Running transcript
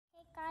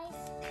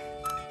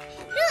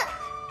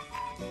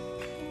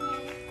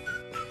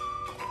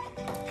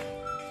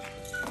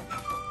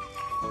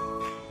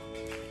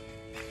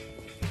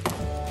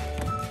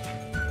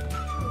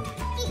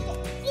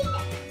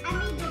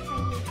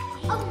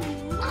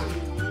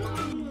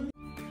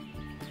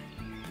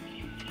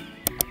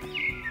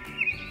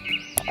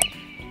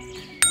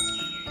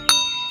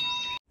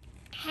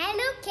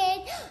Hello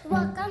kids,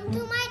 welcome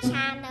to my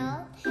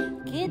channel.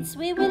 Kids,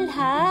 we will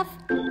have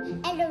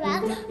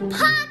LOL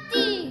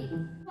party.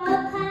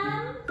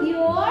 Welcome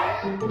your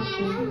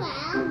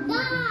LOL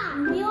doll.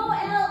 new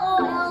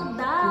LOL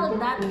doll.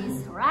 That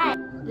is right.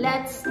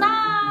 Let's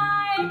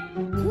start.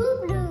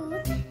 2 blue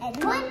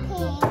and 1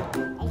 pink.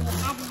 And you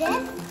have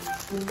this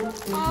and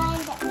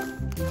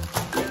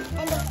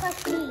of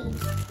course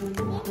these.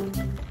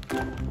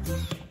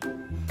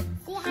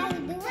 See how you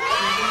do it?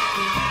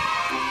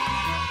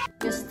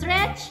 You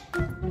stretch,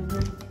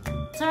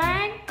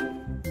 turn,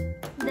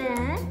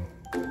 then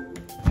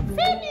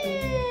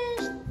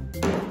finish.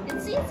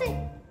 It's easy.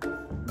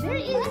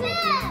 Very easy.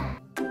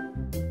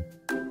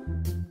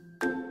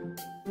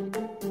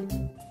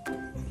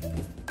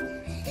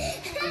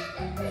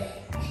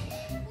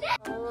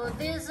 So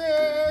this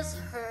is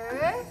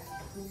her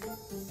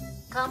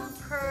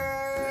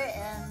comfort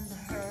and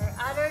her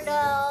other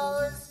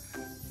dolls.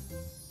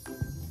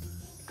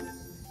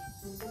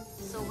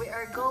 So we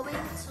are going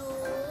to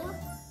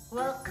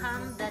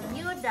welcome the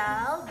new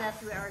doll that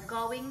we are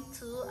going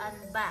to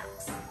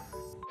unbox. The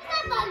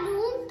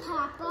balloon,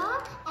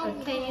 Papa.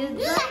 And Okay, you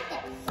do like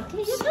it. this.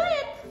 Okay, you do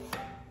it.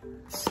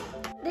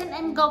 Then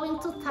I'm going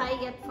to tie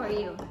it for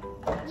you.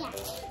 Yeah,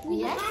 we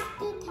Yes? have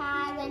to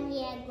tie when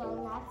we are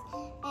grown ups,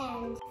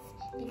 and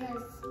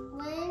because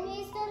when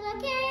we still a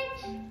kid,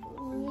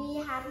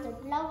 we have to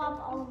blow up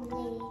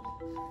only.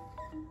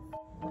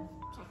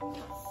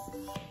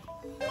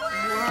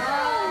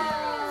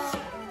 Wow!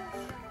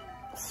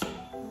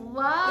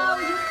 Wow,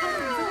 you can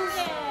do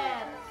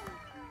it!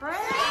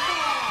 Perfect!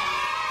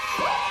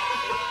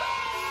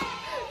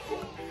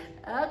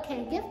 Okay,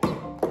 give me.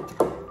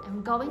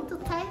 I'm going to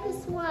tie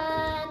this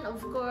one.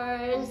 Of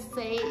course,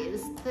 say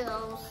is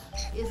still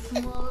is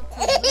small to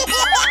I'm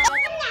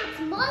not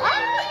small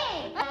like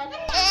me. I'm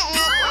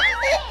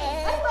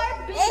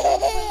big.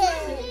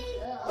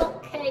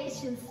 Okay,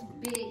 she's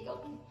big.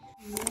 Okay.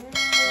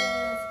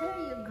 Yes, there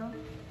you go.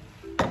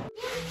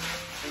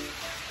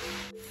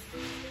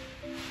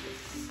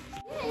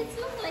 Yeah, it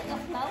looks like a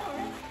flower.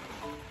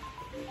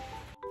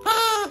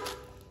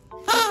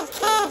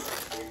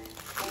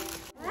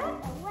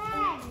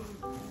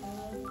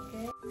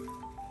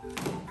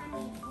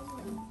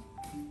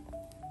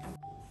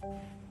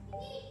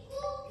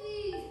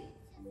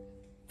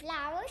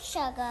 Flour,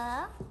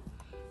 sugar,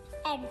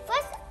 and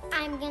first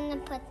I'm gonna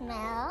put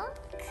milk.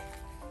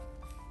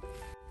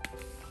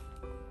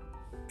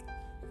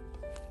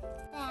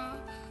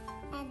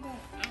 And then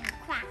I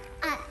crack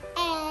an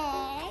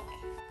egg.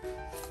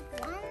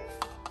 One.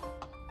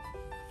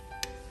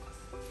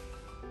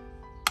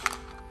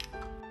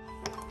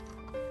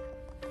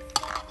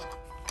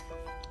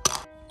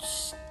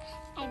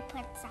 I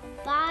put some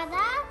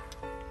butter,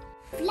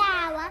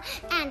 flour,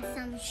 and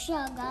some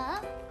sugar.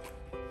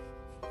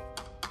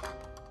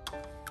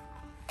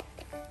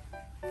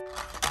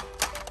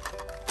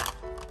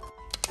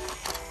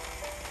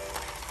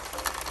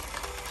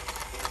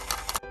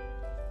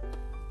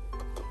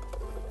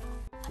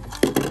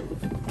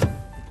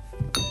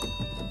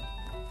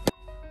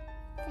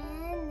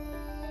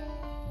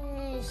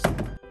 Finished.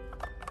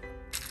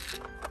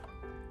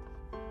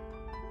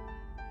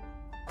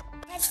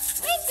 Let's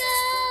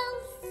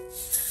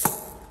sprinkle.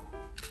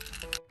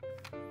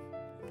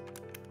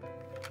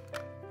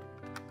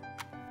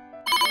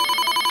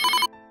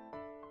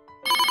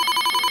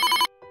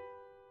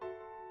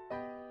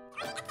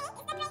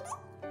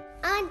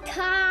 On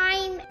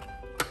time.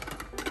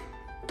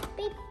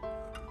 Beep.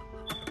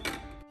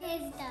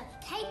 Here's the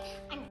tape,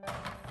 and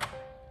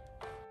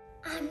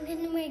I'm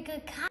gonna make a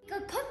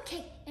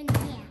cupcake in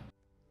here.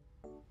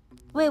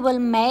 We will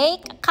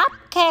make a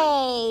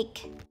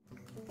cupcake.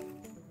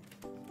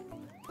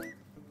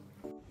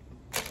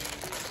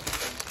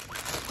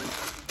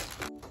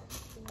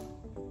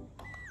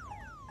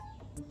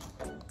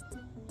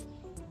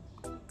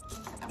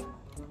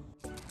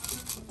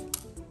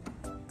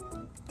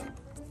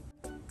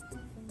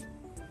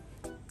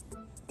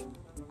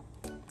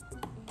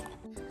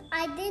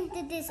 I didn't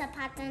do this a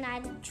pattern.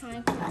 I'm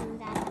trying to do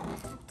that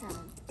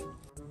pattern.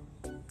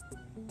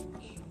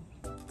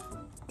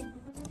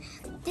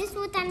 This is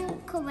what I'm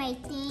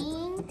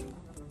creating.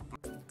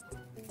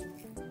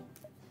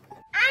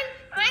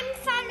 I'm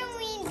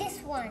following this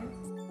one.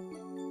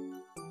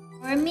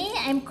 For me,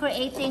 I'm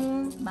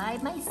creating by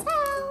myself.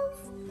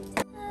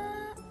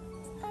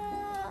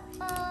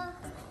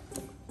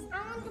 I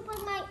want to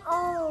put my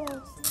own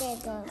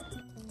sticker.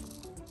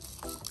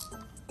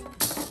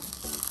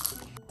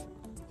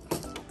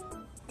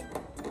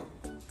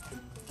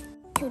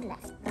 Too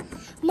left.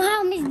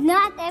 Mom is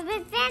not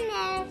ever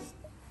finished.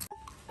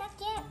 Not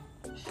yet.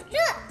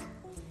 Look!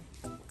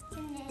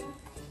 And then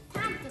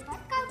time to put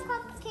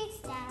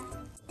cupcakes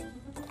down.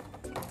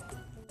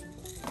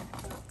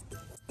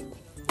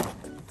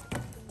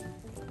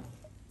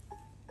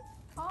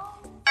 Oh.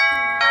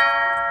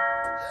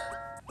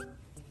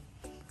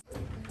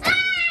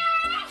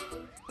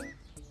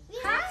 We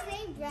have to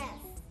stay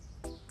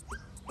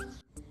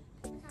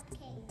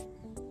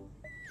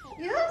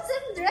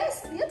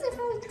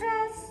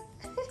dress.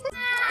 Wow!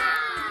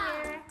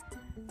 Here.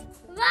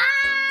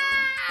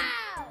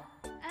 Wow!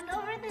 And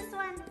over this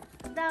one.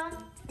 Down.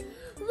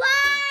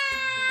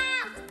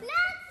 Wow!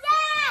 Look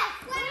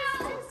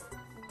this!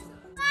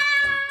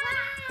 Wow!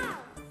 Wow!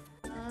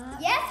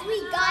 Yes, we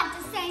got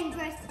the same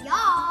dress.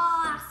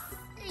 Yes!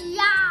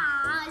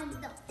 Yes!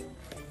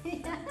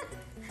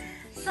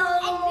 So,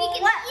 And we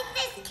can what? eat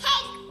this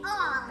cake.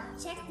 Oh,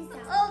 check this out.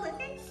 Oh, the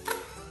cake.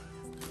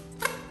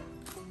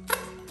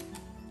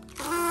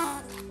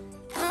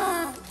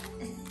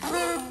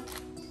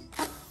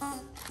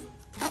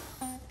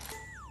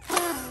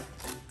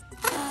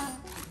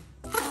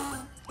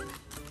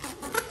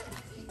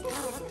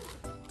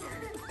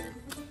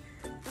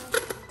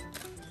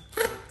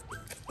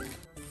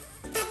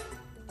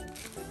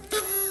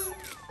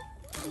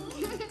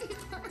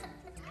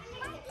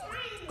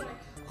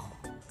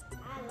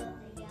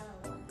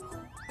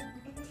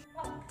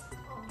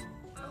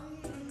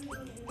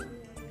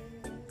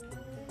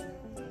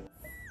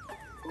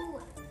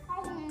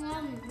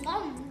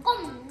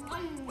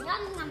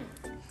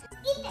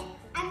 Eat it.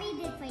 I made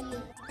it for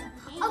you.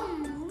 Oh,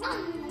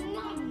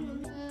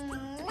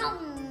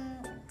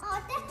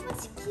 that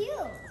was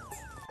cute.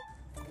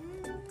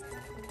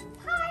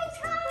 Hi.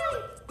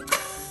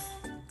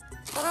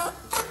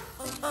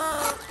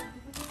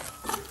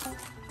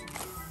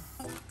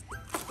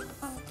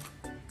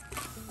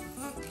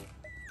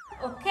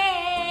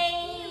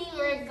 Okay,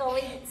 we're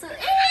going to Cake.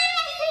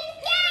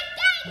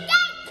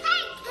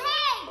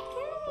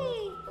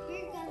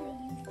 You're gonna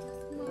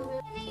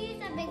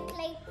use a big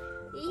plate.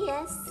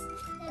 Yes.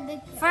 A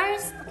big plate.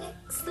 First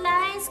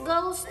slice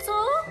goes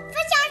to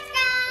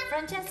Francesca.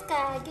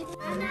 Francesca. Give me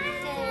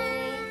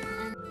okay.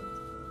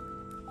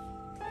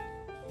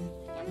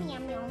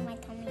 Yummy on my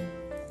tummy.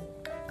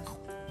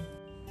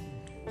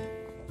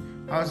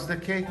 How's the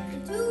cake?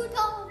 2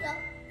 thumbs up.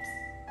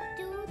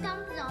 2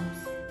 thumbs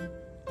ups.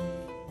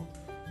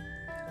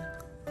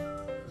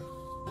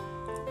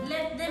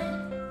 Let them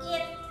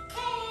eat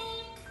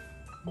cake.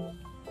 I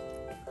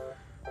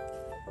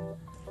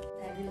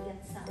will get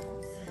some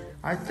also.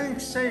 I think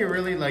Say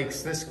really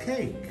likes this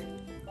cake.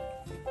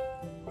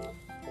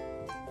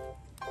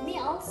 Me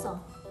also.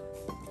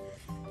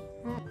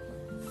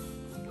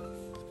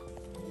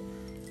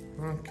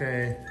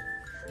 Okay.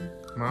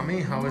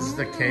 Mommy, how is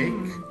the cake?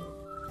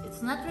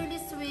 It's not really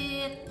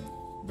sweet.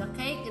 The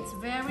cake is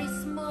very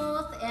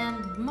smooth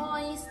and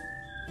moist.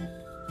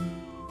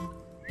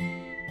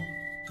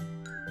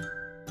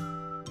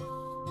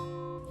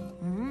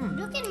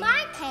 Look at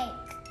my cake.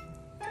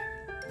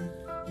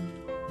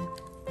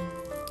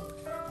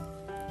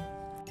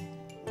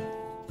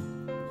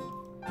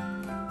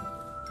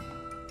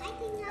 I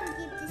think I'll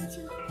give this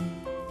to her.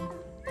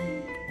 I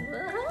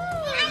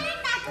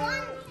like that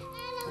one.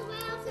 And a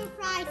real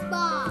surprise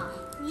ball.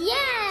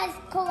 Yes,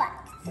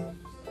 correct.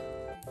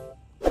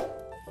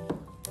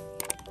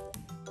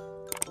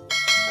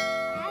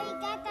 I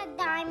got a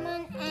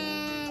diamond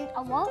and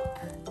a rope.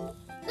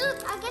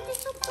 Look, I got the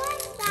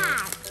surprise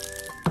bag.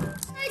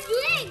 A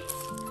drink.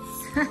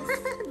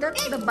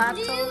 That's the Blue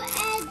bottle.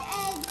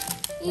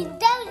 and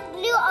those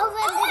blue over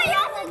there. I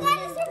also got a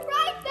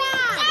surprise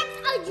bag. That's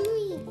a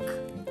drink.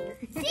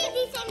 See,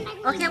 these are like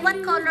Okay, what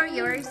color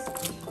yours?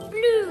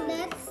 blue.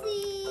 Let's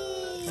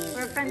see.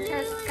 For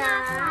Francesca.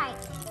 That's right.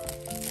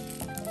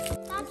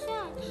 That's it.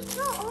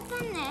 No,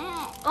 open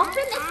it.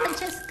 Open it,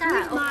 Francesca.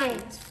 Here's Okay,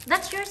 mine.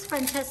 that's yours,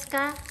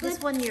 Francesca. This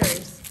one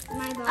yours.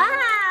 My ball.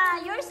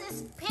 Ah, yours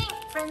is pink,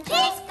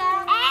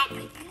 Francesca.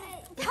 Egg.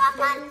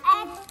 Purple and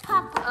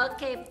purple.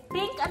 Okay,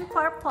 pink and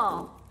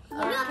purple.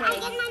 Look, I Okay.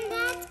 get my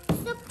next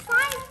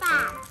surprise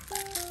bag.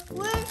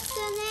 Where's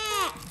the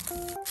next?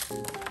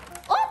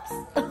 Oops.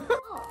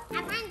 Oh, I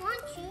might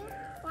want you,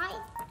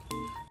 right?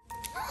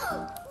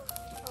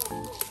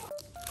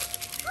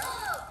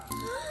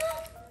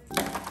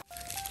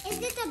 Is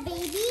it a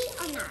baby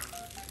or not?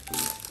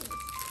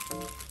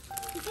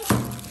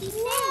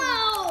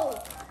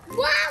 Wow!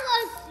 Wow,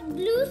 a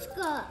blue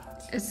skirt.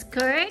 A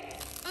skirt.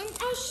 And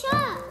a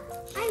shirt.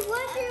 I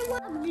wonder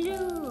what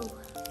blue.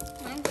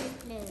 Mine's is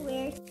blue.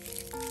 Where?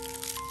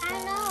 I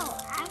know.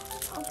 I can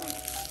open it.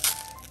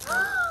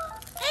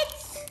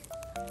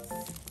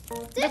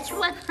 It's Which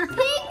one?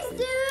 pink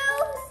shoes.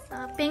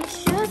 Pink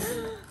shoes.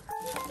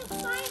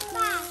 Surprise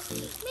bag.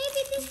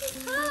 Maybe this is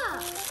her.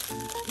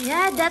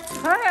 Yeah, that's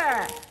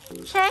her.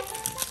 Check.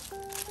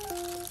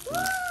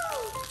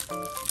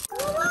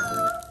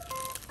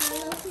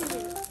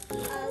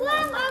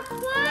 Wow, a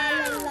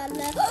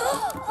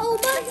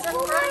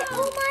crown.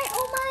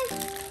 Oh my.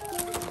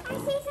 I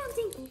see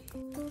something.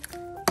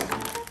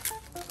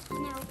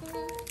 Now,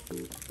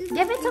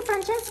 Give it to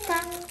Francesca.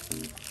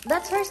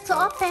 That's hers to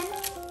open.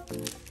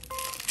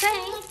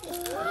 Thanks.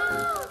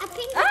 a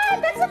pink. Ah,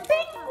 that's a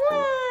pink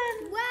one.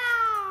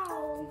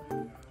 Wow.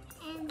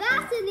 And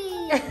that's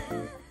it.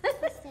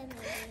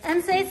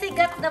 And Ceci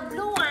got the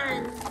blue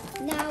one.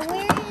 Now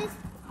where is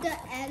the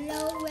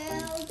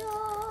LOL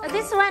doll?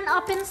 This one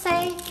open,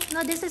 say.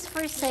 No, this is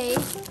for say.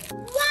 Wow!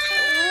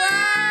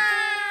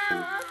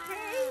 Wow.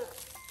 Okay.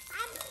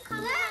 I'm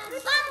colored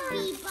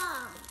Bumblebee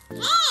bomb.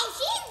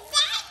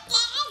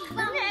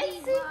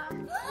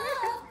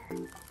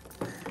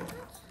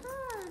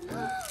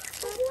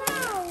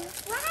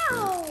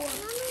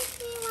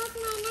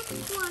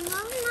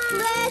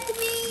 Get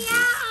me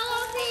out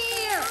of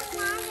here!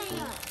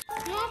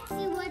 Let's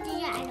see what the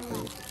other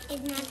one.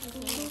 It's not the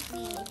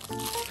same.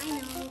 I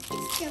know. It's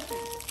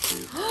different.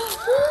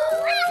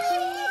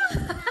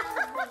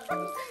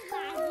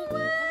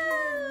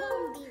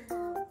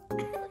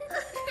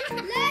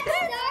 Let's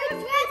start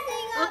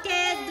dressing up.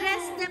 Okay,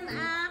 dress them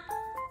up.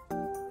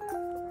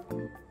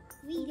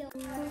 We don't.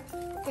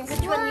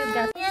 Which one you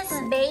got? Miss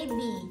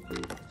Baby.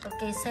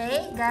 Okay, say,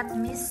 got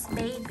Miss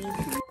Baby.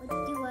 What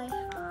do I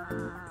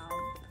have?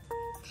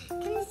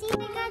 Can you see? I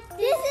got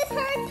this is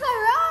her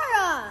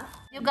Tarara.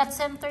 You got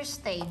center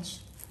stage.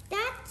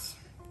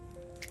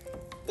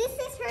 This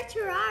is her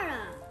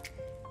Tarara.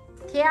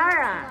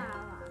 Tiara.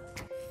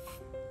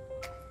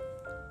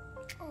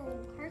 Oh,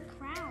 her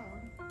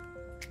crown.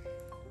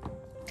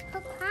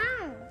 Her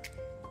crown.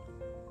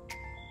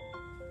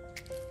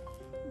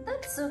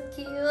 That's so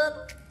cute. Hello.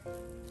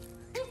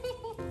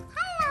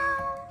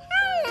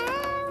 Hello.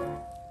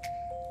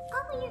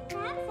 Oh, your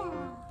crown fell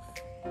off.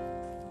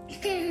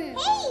 Hey,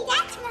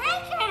 that's my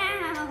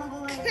crown.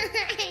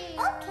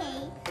 Okay,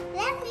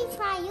 let me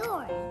try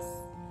yours.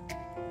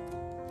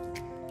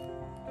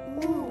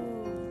 Ooh.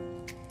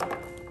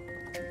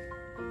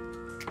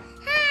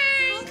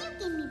 Hi, you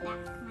give me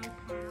back my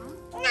crown.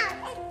 No,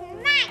 it's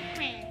my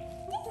crown.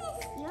 This is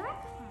your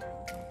crown.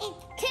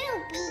 It's too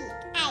big.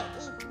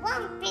 It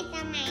won't fit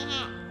on my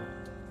head.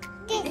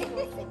 This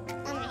will fit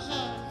on my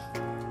head.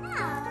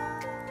 No.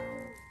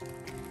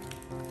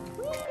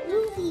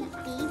 Woozy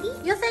baby?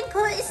 You think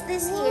who is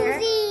this here?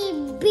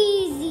 Woozy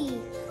busy.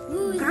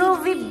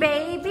 Groovy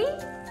Baby?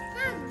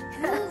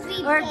 Groovy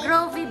Or babe.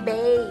 Groovy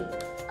Babe?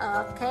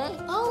 Okay.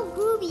 Oh,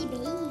 Groovy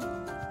babe.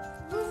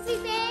 Groovy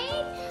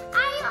babe?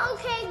 Are you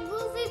okay,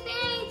 Groovy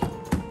babe?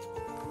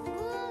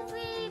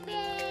 Groovy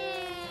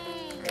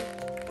babe.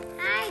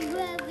 Hi,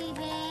 Groovy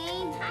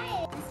babe.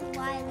 Hi. This is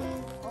why we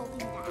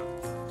open that.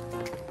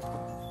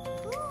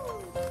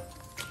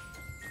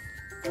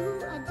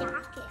 Ooh, a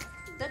jacket.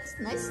 That's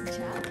nice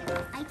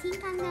jacket. I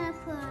think I'm gonna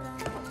put on.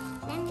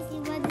 Let me see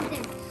what is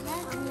it.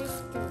 Let's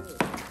mystery.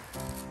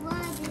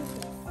 What is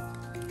it?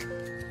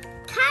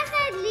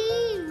 Currently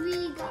we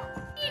got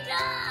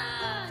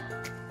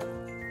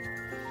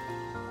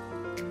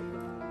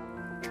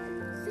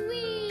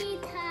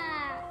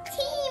sweetheart.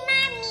 Tea,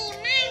 mommy,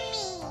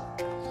 mommy.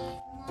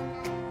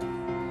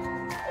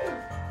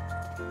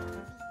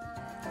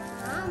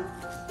 Come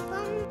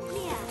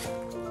here.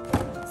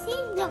 She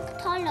looks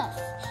taller.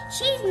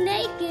 She's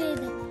naked.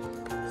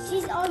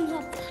 She's on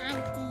her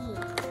panty.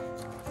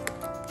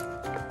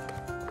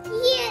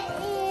 Here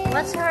is.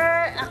 What's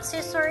her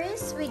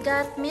accessories? We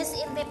got Miss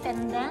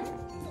Independent.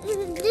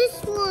 This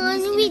one?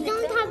 Miss We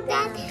don't have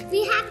that. Independent.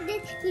 We have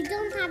this. We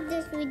don't have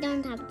this. We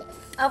don't have this.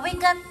 We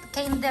got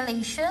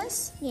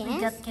Candelicious. We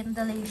Yes. got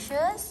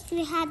Candelicious.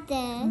 We have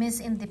this. Miss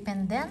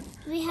Independent.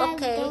 We have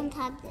Okay. don't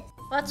have this.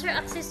 What's her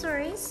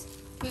accessories?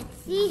 Let's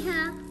see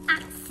her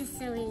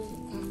accessories.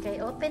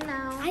 Okay, open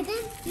now. I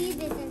don't see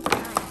this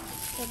inside.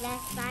 So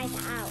let's find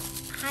out.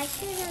 High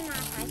shoes or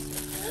not high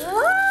shoes?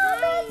 Wow,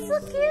 that's so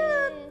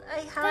cute.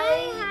 Very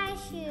High high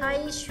shoes.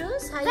 high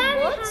shoes, high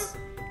Very boots.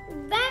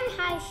 Very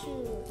high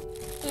shoes.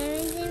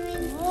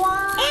 And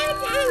Wow.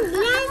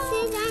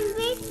 glasses and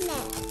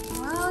bracelets.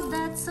 Wow,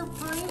 that's so And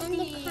the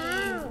pretty.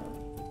 crown.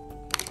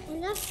 I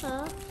love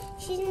her.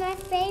 She's my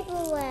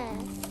favorite one.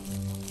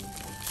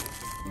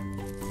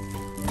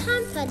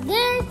 Time for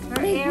this. Her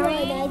big one. I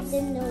earrings.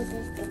 didn't know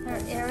this Her before.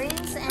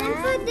 earrings And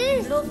for and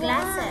this blue one.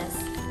 glasses.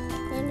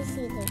 Let me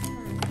see this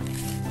one.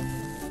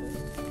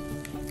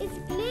 It's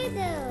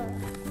glitter.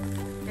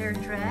 Their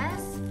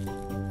dress.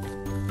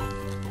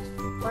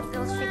 What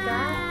else she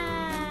got?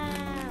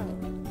 Wow.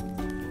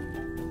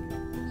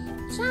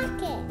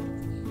 Jacket.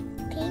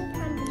 Pink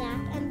and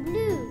black and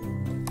blue.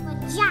 A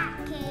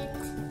jacket.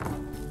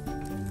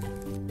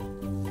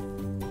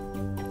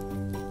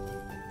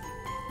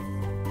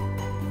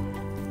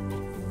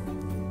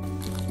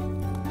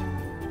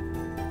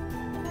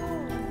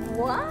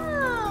 Wow.